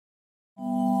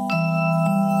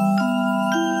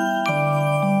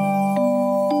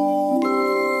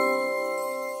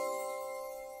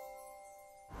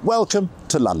welcome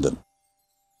to London.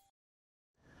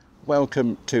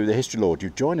 Welcome to the History Lord. You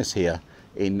join us here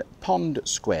in Pond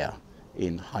Square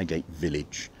in Highgate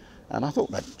Village, and I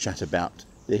thought I'd chat about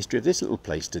the history of this little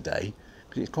place today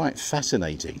because it's quite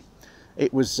fascinating.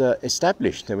 It was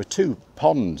established, there were two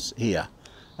ponds here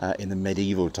in the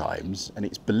medieval times, and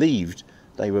it's believed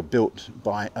they were built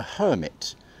by a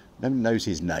hermit. Nobody knows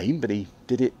his name, but he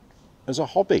did it as a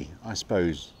hobby, I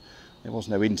suppose. There was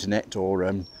no internet or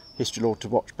History Lord to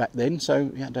watch back then, so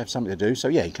he had to have something to do. So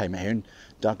yeah, he came out here and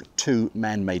dug two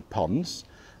man-made ponds,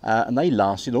 and they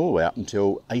lasted all the way up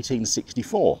until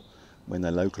 1864, when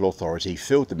the local authority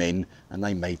filled them in and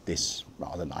they made this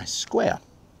rather nice square.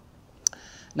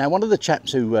 Now, one of the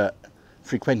chaps who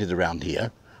frequented around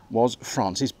here was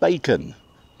Francis Bacon,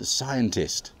 the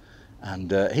scientist,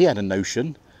 and he had a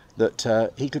notion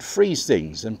that he could freeze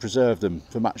things and preserve them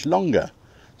for much longer.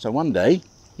 So one day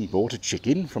he bought a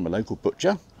chicken from a local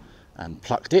butcher and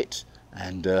plucked it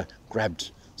and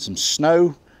grabbed some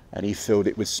snow and he filled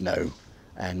it with snow,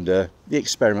 and the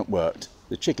experiment worked.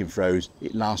 The chicken froze,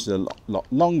 it lasted a lot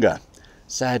longer.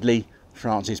 Sadly,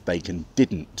 Francis Bacon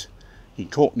didn't. He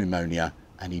caught pneumonia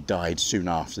and he died soon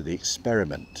after the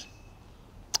experiment.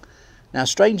 Now, a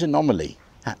strange anomaly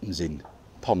happens in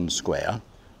Pond Square,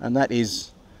 and that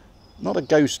is not a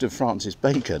ghost of Francis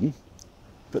Bacon,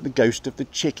 but the ghost of the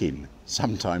chicken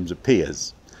sometimes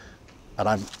appears. And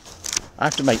I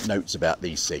have to make notes about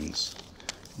these things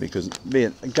because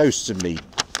ghosts and me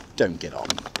don't get on.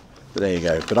 But there you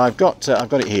go. But I've got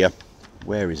it here.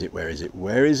 Where is it? Where is it?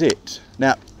 Where is it?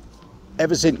 Now,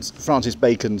 ever since Francis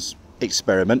Bacon's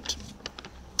experiment,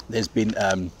 there's been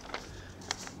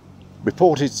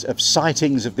reported of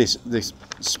sightings of this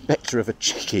spectre of a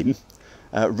chicken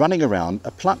running around,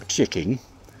 a plucked chicken,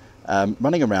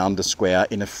 running around the square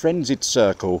in a frenzied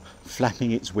circle,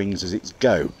 flapping its wings as it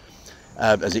goes.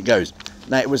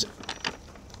 Now, it was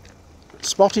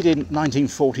spotted in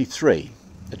 1943.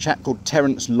 A chap called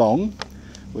Terence Long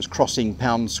was crossing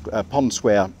Pond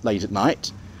Square late at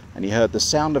night, and he heard the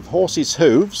sound of horses'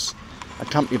 hooves,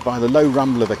 accompanied by the low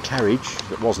rumble of a carriage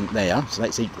that wasn't there, so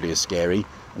that's equally as scary,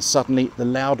 and suddenly the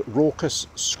loud raucous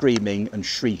screaming and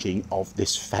shrieking of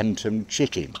this phantom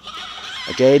chicken.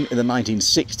 Again, in the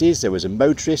 1960s, there was a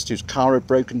motorist whose car had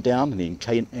broken down and he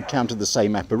encountered the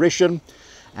same apparition,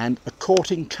 and a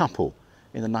courting couple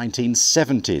in the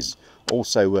 1970s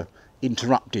also were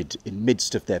interrupted in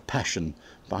midst of their passion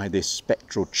by this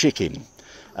spectral chicken.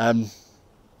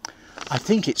 I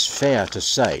think it's fair to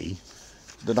say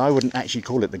that I wouldn't actually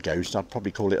call it the ghost, I'd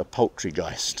probably call it a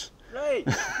poultrygeist. Right.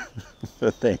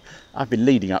 I've been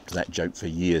leading up to that joke for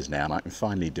years now, and I can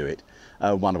finally do it.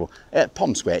 Wonderful. At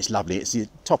Pond Square, it's lovely. It's the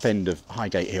top end of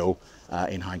Highgate Hill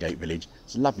in Highgate Village.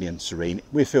 It's lovely and serene.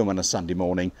 We're filming a Sunday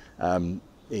morning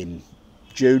in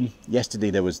June. Yesterday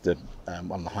there was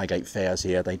one of the Highgate fairs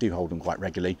here. They do hold them quite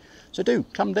regularly, so do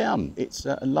come down. It's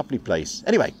a lovely place.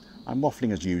 Anyway, I'm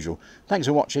waffling as usual. Thanks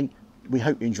for watching. We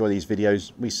hope you enjoy these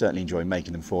videos. We certainly enjoy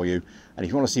making them for you. And if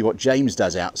you want to see what James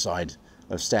does outside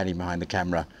of standing behind the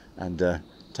camera and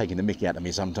taking the mickey out of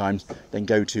me sometimes, then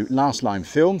go to Last Line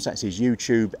Films. That's his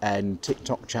YouTube and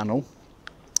TikTok channel.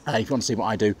 If you want to see what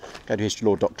I do, go to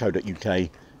historylord.co.uk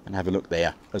and have a look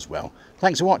there as well.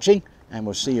 Thanks for watching, and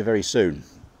we'll see you very soon.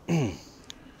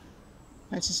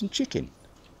 Let's see some chicken.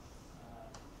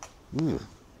 Ooh.